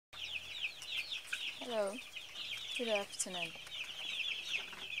Hello, good afternoon.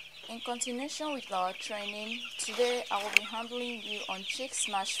 In continuation with our training, today I will be handling you on chick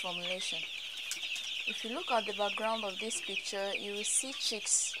smash formulation. If you look at the background of this picture, you will see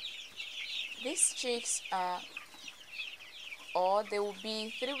chicks. These chicks they will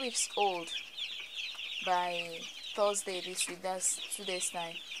be 3 weeks old by Thursday this week, that's 2 days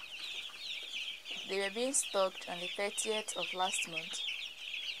time. They were being stocked on the 30th of last month,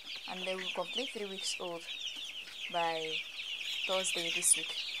 and they will complete 3 weeks old by Thursday this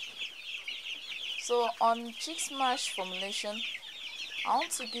week. So on chick smash formulation, I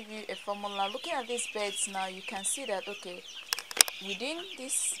want to give you a formula. Looking at these beds now, you can see that within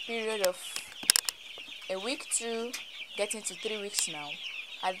this period of a week to getting to 3 weeks now,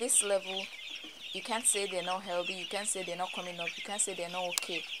 at this level, you can't say they're not healthy, you can't say they're not coming up, you can't say they're not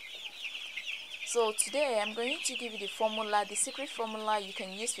okay. So today I'm going to give you the formula, the secret formula you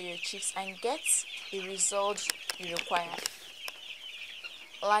can use for your chicks and get the results you require.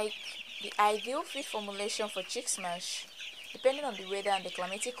 Like the ideal feed formulation for chick smash, depending on the weather and the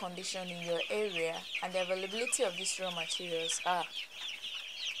climatic condition in your area and the availability of these raw materials, are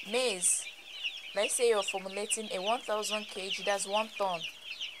maize. Let's say you're formulating a 1000 kg, that's 1 ton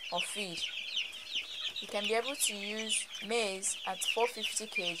of feed. You can be able to use maize at 450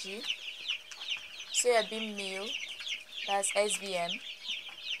 kg, soybean meal, that's SBM,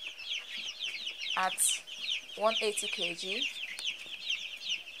 at 180 kg,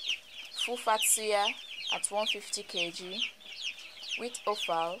 full fat soya at 150 kg, wheat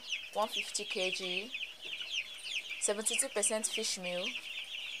offal 150 kg, 72% fish meal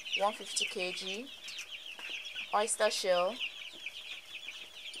 150 kg, oyster shell